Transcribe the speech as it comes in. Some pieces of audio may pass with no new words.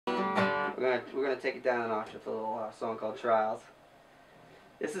We're gonna take it down a notch with a little song called Trials.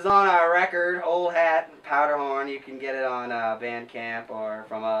 This is on our record, Old Hat Powder Horn. You can get it on Bandcamp or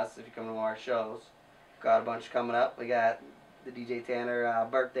from us if you come to one of our shows. Got a bunch coming up. We got the DJ Tanner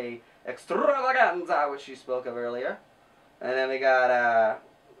birthday extravaganza, which you spoke of earlier, and then we got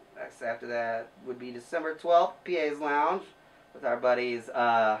after that would be December 12th, PA's Lounge with our buddies.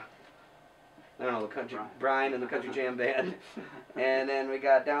 I don't know, the country Brian and the Country Jam Band. And then we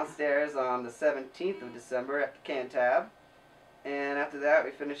got downstairs on the 17th of December at the Cantab. And after that, we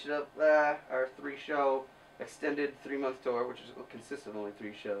finish it up our 3-show extended 3-month tour, which is consists of only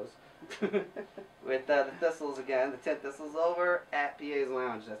 3 shows. With the Thistles again. The 10th Thistles over at PA's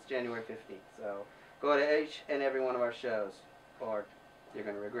Lounge. That's January 15th. So go to each and every one of our shows, or you're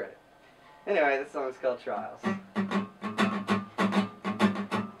going to regret it. Anyway, this song is called Trials.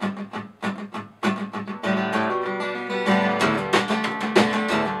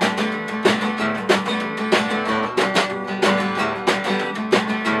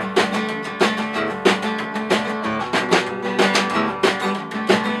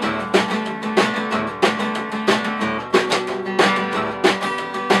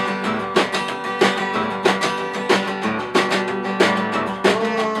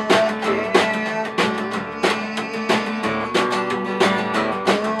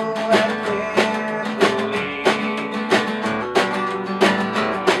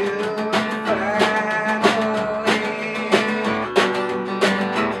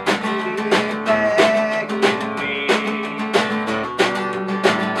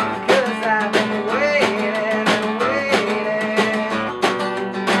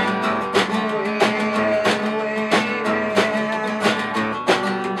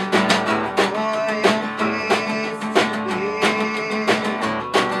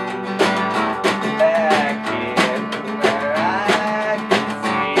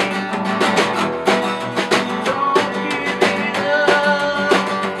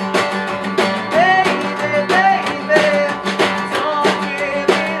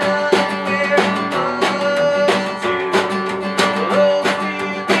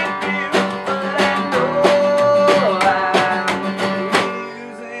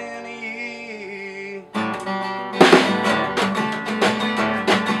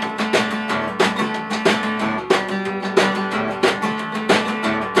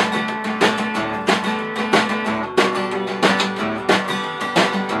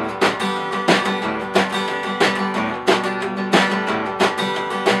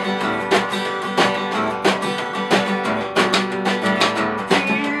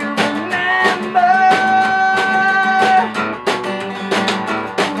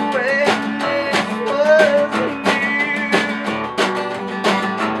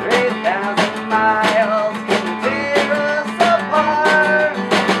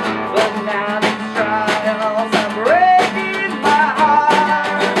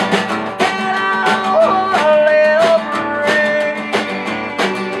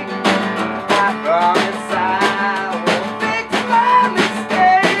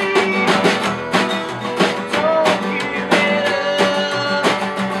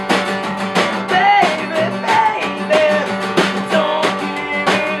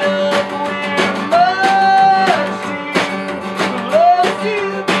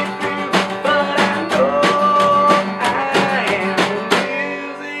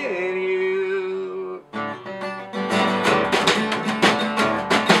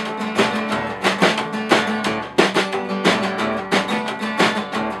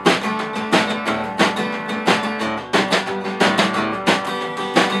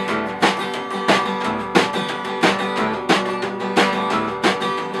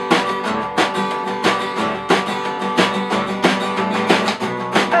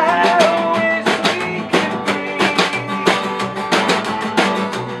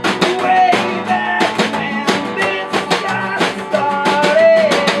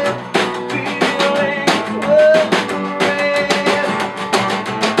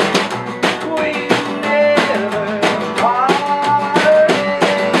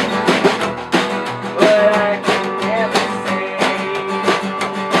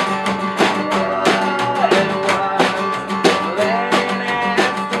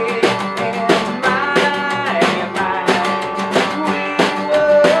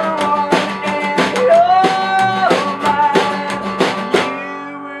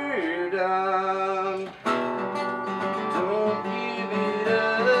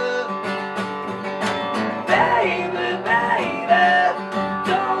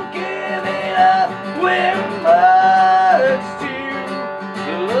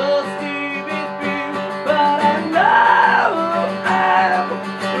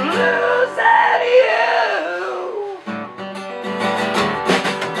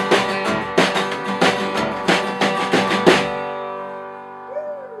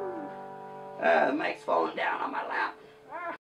 The mic's falling down on my lap.